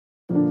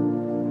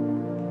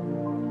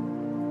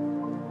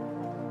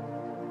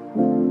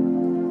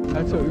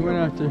That's what we went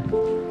after.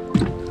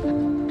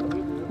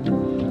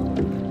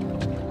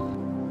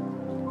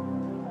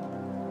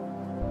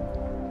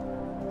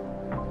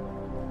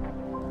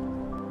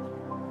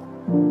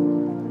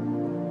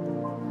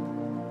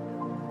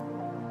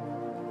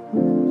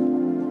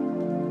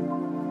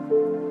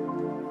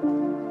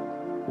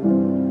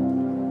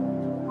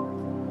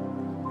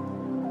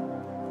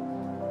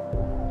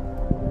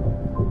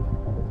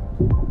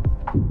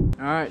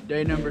 All right,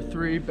 day number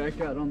 3,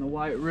 back out on the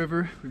White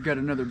River. We've got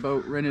another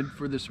boat rented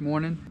for this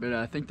morning, but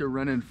I think they're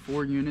running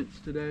 4 units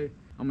today.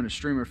 I'm gonna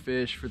streamer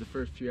fish for the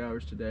first few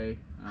hours today,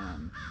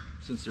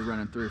 since they're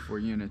running 3 or 4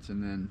 units,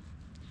 and then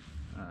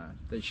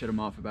they shut them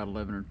off about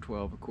 11 or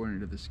 12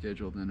 according to the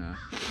schedule. Then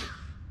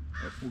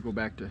we'll go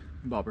back to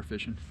bobber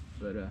fishing.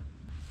 But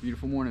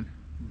beautiful morning,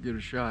 we'll give it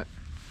a shot.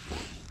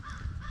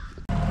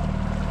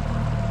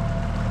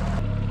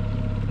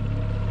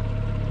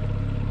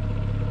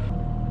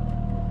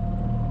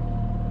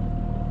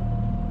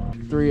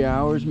 3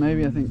 hours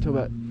maybe, I think till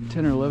about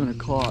 10 or 11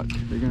 o'clock.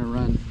 They're gonna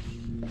run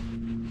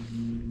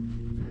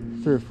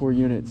 3 or 4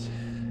 units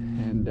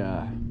and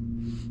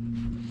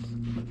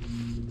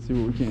see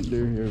what we can't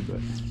do here. But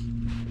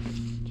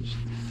just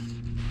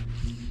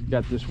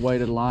got this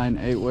weighted line,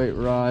 8-weight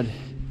rod,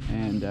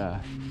 and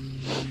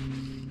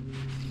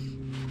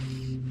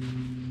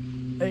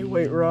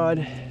 8-weight rod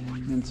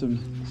and some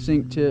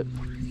sink tip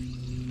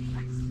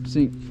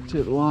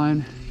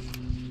line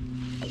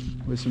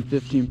with some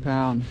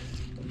 15-pound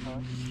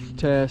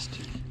test.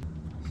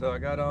 So I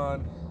got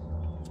on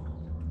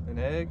an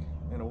egg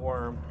and a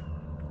worm,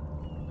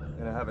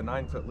 and I have a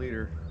 9-foot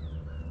leader,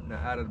 and I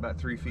added about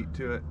 3 feet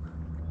to it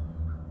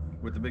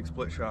with the big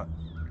split shot.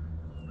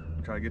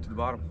 I'm trying to get to the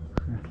bottom.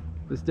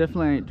 This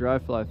definitely ain't dry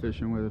fly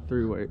fishing with a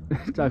 3-weight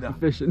type of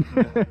fishing.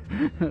 No.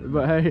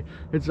 But hey,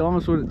 it's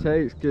almost what it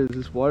takes because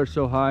this water's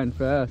so high and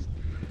fast.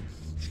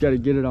 Just got to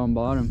get it on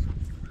bottom.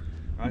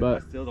 I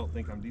still don't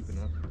think I'm deep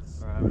enough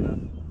or have enough.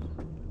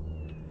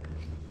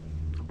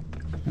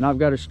 And I've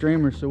got a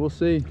streamer, so we'll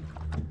see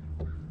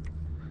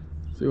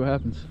what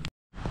happens.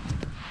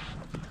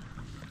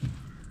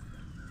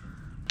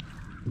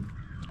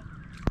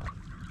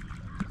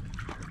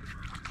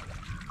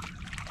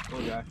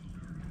 Okay.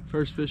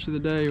 First fish of the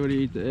day. What do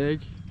you eat? The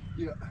egg?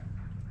 Yeah.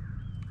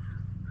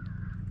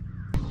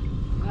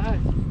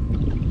 Nice.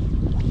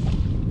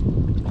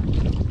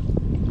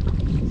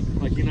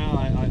 Like, you know,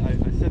 I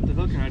set the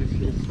hook and I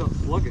just felt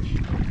sluggish.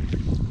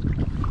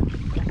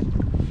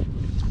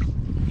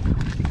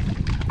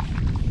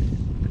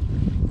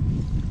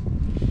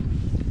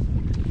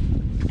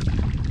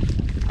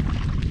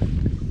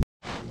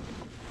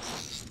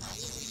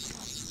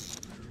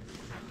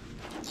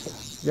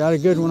 Got a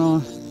good one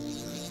on.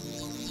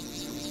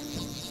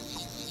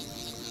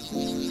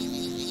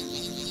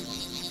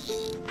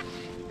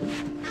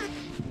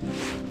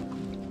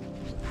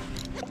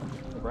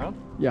 The brown?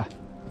 Yeah.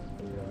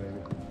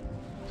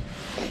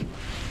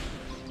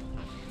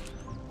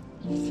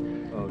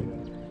 Oh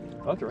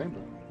yeah. Oh, that's a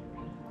rainbow.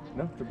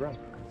 No, it's a brown.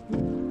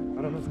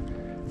 I don't know.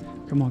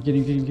 Come on, get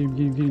him, get him, get him,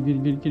 get him, get him, get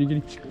him, get him, get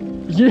him, get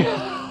him.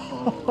 Yeah!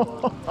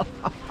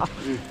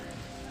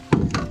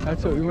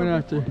 That's what we went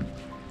after.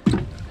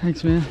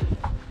 Thanks, man.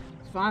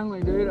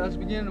 Finally, dude, I was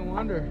beginning to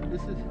wonder.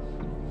 This is...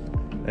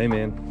 Hey,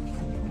 man.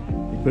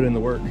 You put in the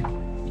work.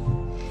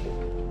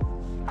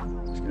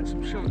 Let's get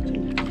some shots.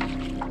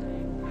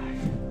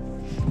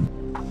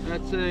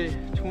 That's a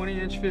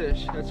 20-inch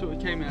fish. That's what we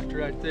came after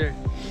right there.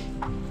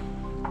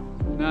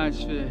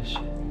 Nice fish.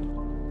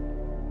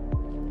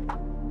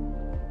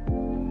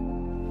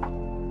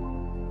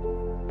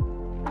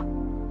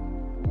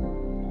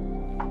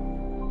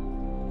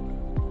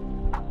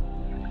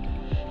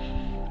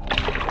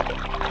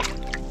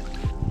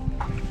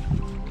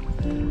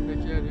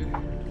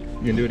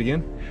 You gonna do it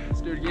again?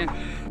 Let's do it again.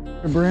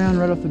 A brown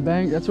right off the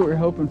bank. That's what we're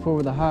hoping for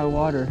with the high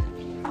water.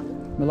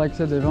 But like I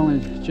said, they've only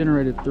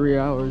generated 3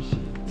 hours.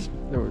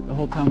 The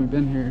whole time we've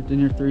been here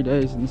 3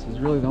 days, and this is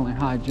really the only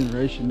high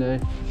generation day.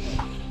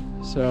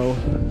 So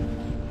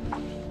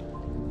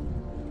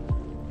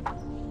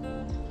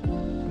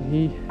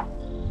see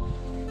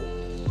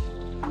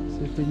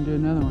if we can do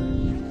another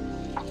one.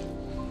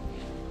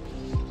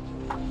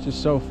 It's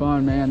just so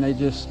fun, man. They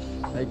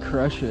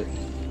crush it.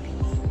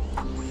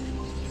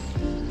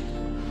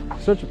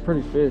 Such a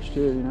pretty fish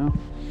too, you know.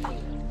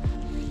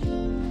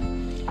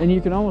 And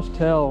you can almost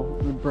tell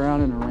the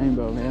brown and the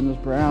rainbow, man. Those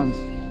browns,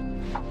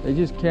 they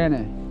just kind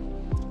of,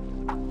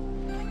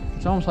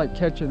 it's almost like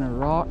catching a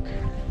rock.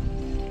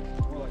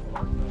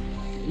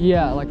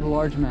 Yeah, like a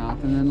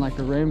largemouth, and then like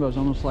a rainbow is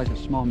almost like a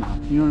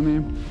smallmouth. You know what I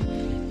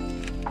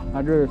mean?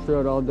 I'd rather throw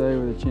it all day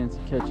with a chance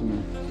of catching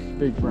a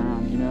big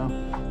brown, you know.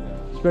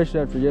 Especially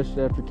after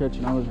yesterday, after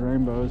catching all those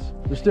rainbows.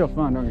 They're still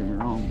fun, don't get me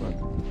wrong, but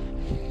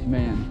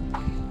man,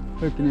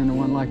 hooking into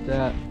one like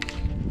that.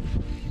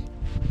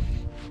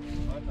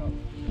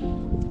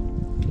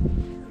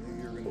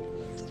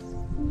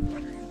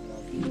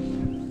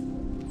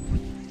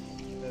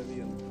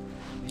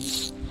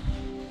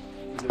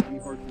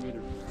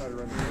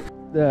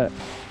 That.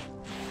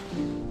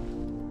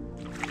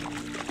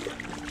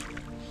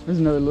 There's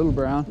another little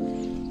brown.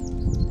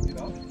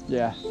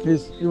 Yeah, he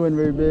wasn't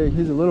very big.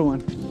 He's a little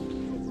one.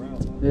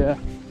 Yeah.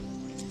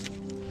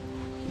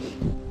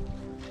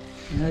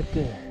 Right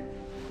there.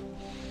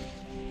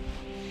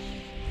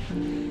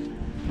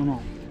 Come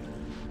on.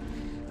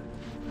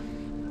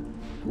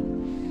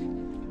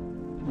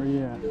 Where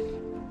you at?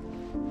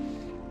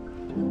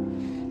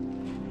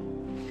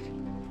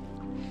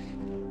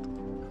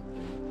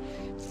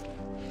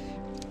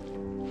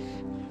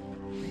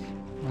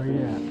 Where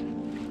you at?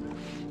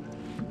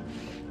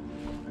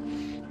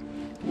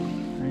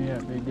 Where you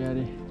at, Big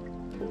Daddy?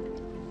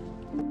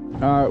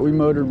 All right, we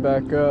motored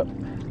back up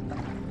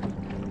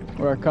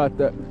where I caught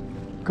a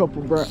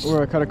couple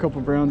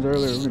browns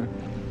earlier. We're gonna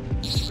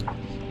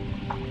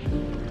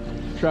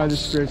try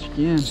this stretch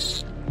again.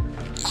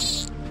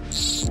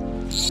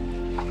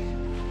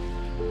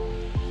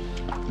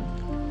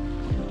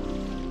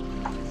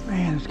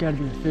 Man, there's got to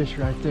be a fish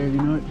right there.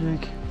 You know it,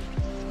 Jake?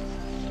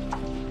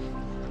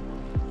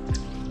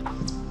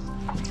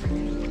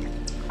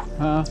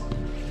 Huh?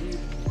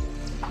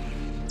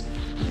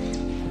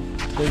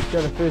 Jake's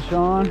got a fish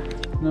on.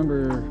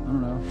 Number, I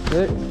don't know,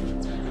 6.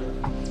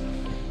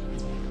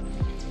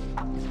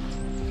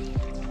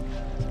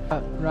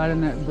 Right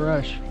in that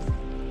brush.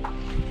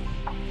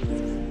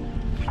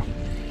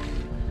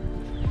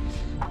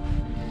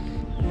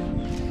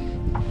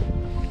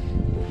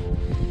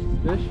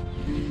 Fish?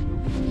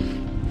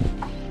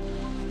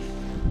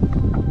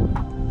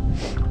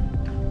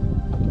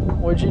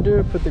 What'd you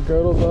do? Put the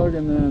girdle bug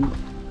and then...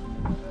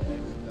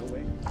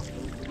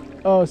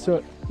 Oh,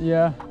 so,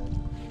 yeah.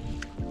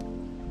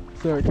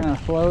 So it kind of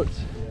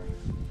floats.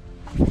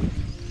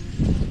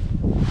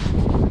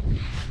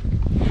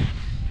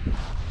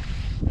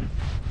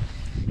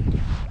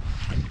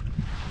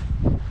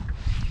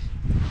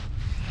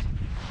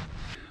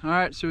 All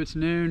right, so it's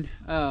noon.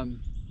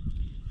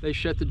 They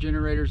shut the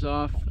generators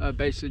off.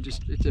 Basically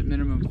just, it's at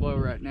minimum flow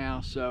right now.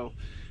 So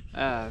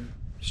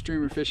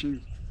streamer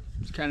fishing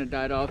kind of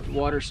died off. The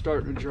water's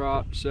starting to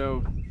drop.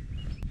 So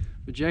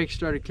but Jake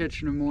started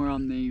catching them more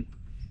on the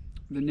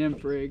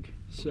nymph rig.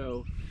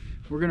 So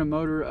we're gonna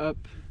motor up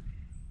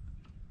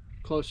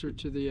closer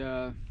to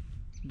the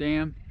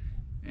dam,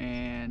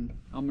 and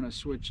I'm gonna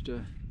switch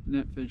to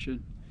nymph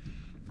fishing.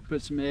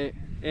 Put some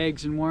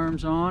eggs and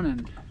worms on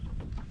and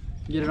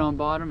get it on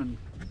bottom.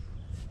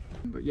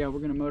 But yeah, we're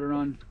gonna motor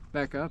on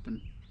back up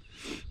and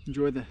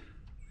enjoy the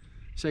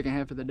second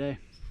half of the day.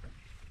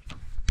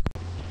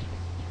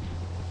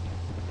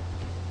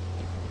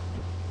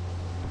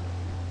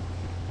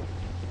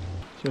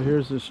 So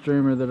here's the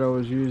streamer that I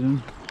was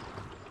using.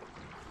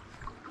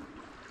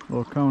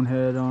 Little cone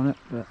head on it,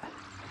 but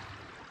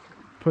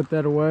put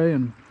that away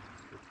and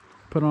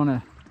put on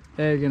an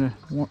egg and a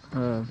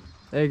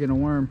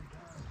worm.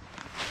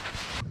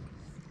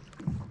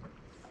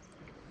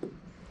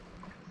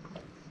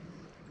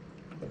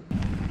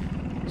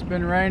 It's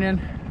been raining.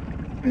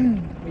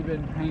 We've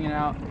been hanging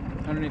out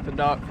underneath the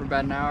dock for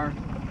about an hour.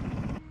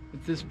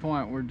 At this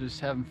point, we're just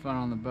having fun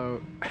on the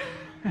boat.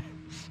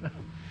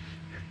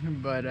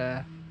 But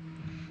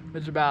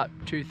it's about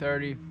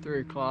 2:30, 3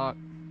 o'clock.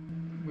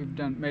 We've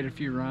made a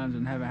few runs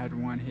and haven't had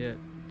one hit.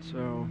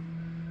 So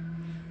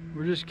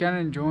we're just kind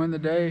of enjoying the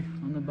day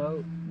on the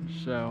boat.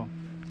 So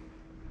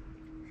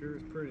Sure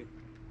is pretty.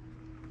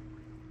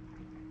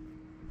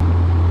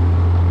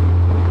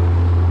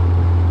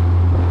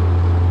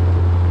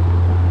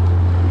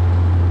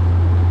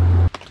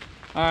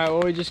 all right,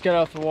 well, we just got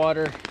off the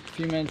water a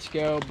few minutes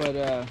ago, but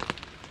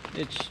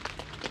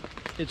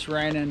it's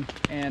raining,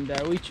 and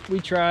we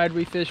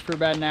fished for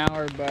about an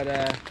hour,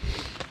 but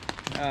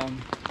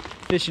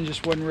fishing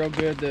just wasn't real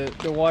good.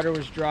 The water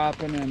was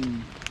dropping,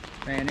 and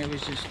man, it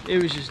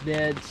was just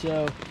dead.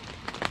 So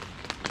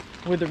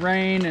with the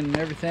rain and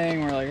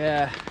everything, we're like,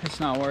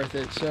 it's not worth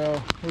it.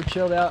 So we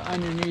chilled out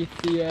underneath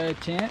the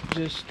tent,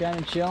 just kind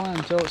of chilling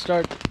until it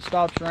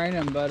stops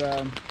raining. But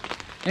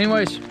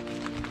anyways,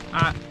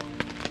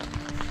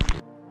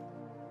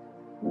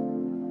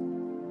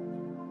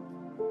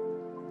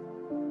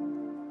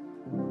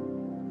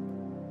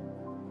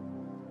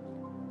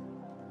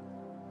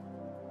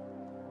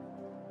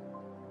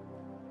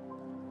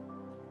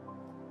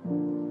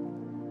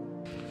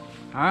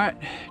 all right,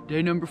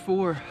 day number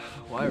 4,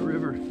 White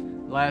River.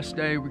 Last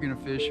day, we're gonna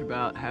fish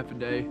about half a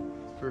day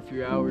for a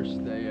few hours.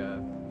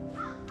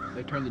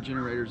 They turned the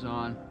generators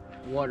on.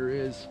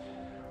 Water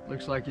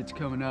looks like it's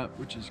coming up,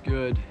 which is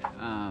good.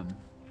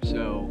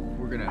 So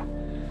we're gonna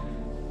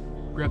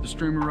grab the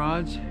streamer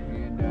rods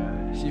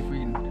and see if we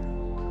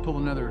can pull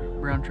another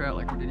brown trout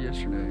like we did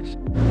yesterday.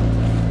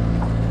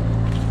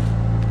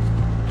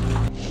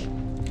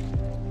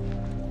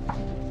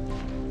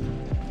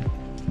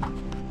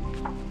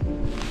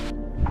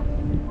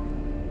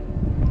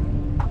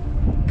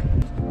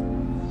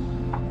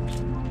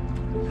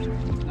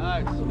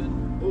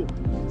 Oh,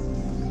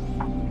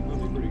 that'd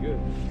be pretty good.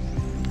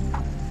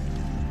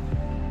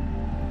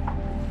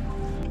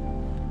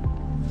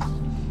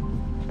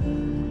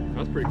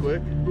 That's pretty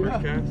quick.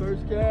 First cast.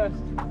 First cast.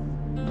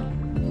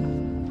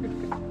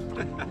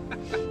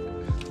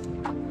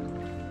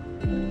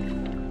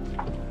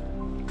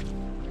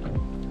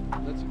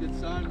 That's a good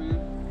sign, man.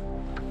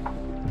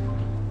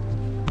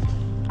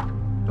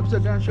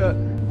 Upside down shot.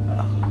 I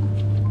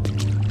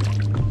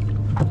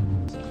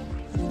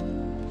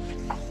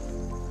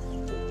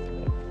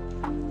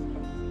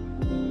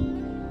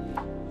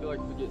feel like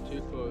if we get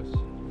too close, I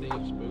think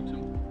it spooks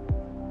him.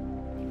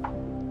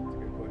 That's a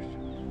good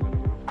question. I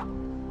don't know. I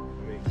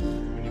mean,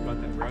 when you caught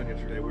that brown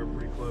yesterday, we were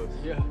pretty close.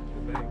 Yeah. To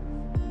the bank.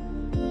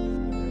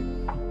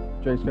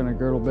 Jake's got a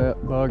girdle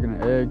bug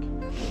and an egg.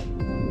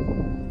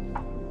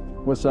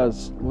 What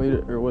size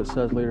leader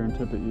and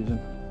tippet using?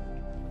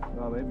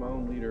 I made my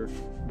own leader.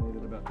 Made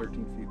it about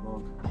 13 feet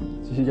long.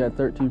 So you got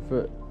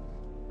 13-foot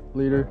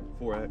leader.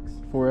 4X.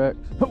 4X.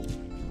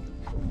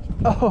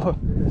 Oh!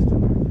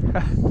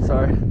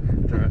 Sorry.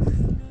 That's all right.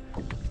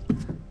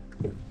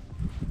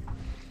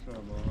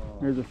 Come on.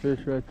 There's a fish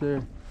right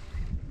there.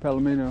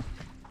 Palomino.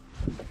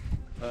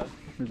 Huh?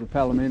 There's a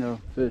palomino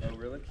fish. Oh,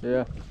 really?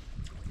 Yeah.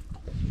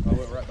 I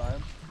went right by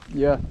him.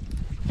 Yeah.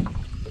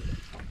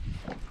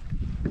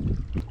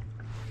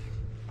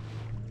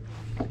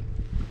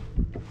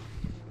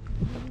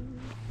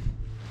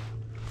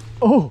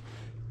 Oh!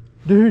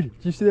 Dude,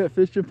 did you see that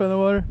fish jump in the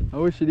water? I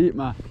wish it'd eat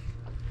my.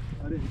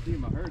 I didn't see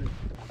him. I heard it.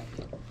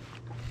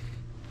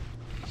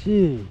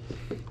 Jeez.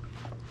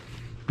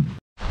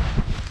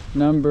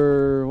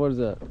 Number, what is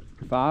that?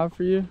 5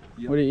 for you?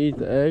 Yep. What do you eat,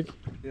 the egg?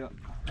 Yeah.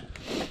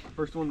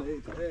 First one that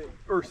ate the egg,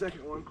 or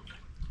second one.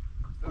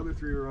 The other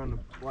 3 were on the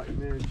white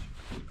midge.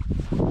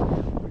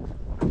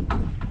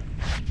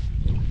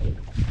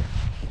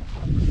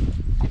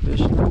 Fish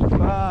number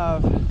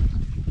 5.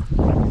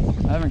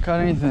 I haven't caught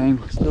anything.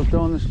 Still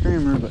throwing the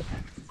streamer, but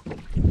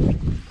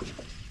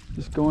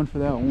just going for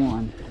that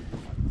one.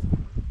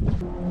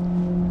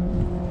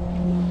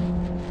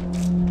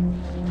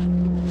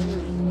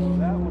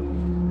 That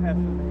one has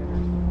some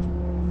manners.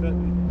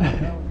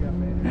 That one got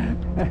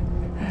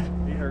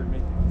manners. He heard me.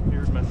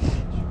 Here's my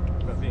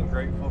speech about being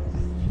grateful.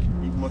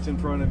 Even what's in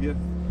front of you.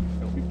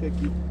 Don't be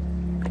picky.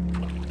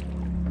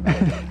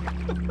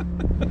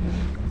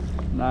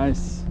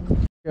 Nice.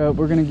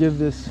 We're gonna give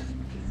this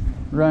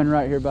run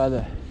right here by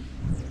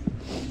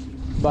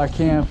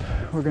camp.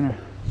 We're gonna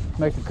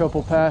make a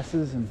couple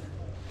passes and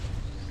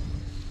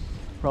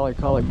probably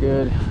call it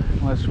good,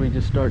 unless we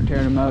just start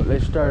tearing them up. They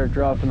started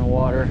dropping the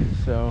water,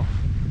 so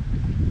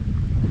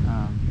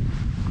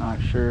not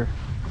sure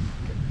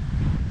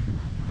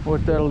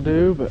what that'll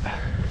do, but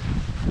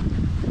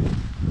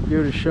give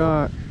it a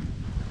shot.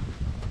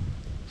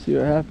 See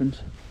what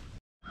happens.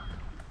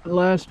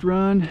 Last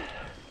run,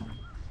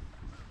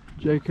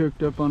 Jake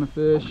hooked up on a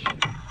fish.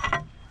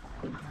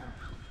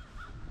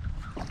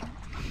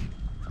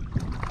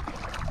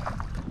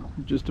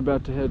 Just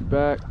about to head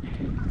back.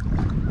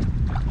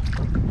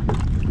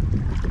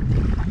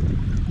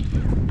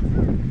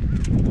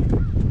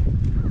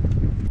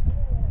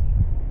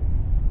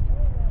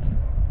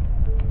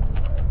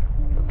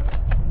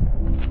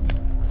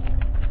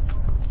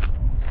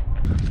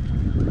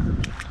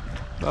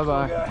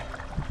 Bye-bye. Okay.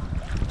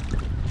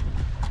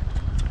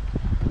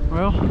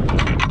 Well,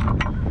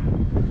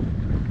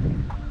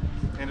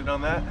 Ended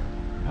on that.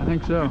 I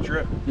think so. Good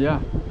trip.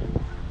 Yeah.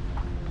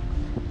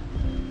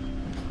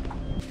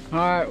 All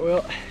right,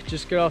 well,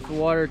 just got off the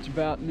water. It's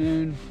about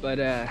noon, but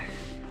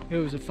it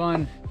was a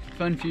fun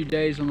few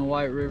days on the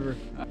White River.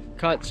 I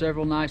caught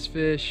several nice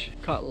fish,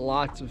 caught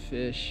lots of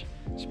fish,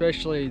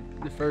 especially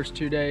the first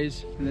 2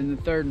 days. And then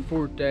the 3rd and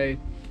 4th day,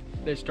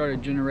 they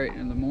started generating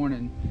in the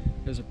morning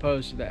as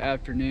opposed to the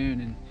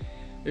afternoon. And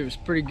it was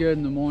pretty good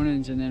in the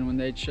mornings, and then when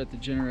they'd shut the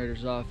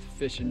generators off, the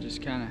fishing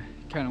just kind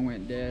of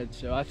went dead.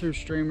 So I threw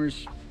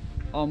streamers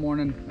all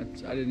morning.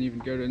 I didn't even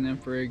go to an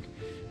nymph rig.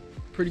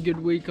 Pretty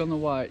good week on the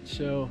white,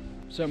 so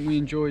something we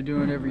enjoy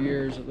doing every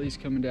year is at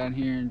least coming down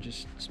here and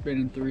just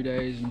spending 3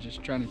 days and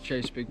just trying to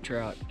chase big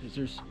trout, because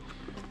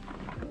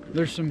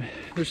there's some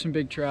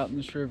big trout in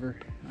this river.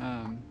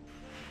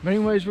 But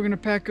anyways, we're gonna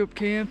pack up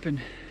camp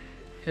and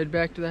head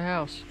back to the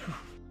house.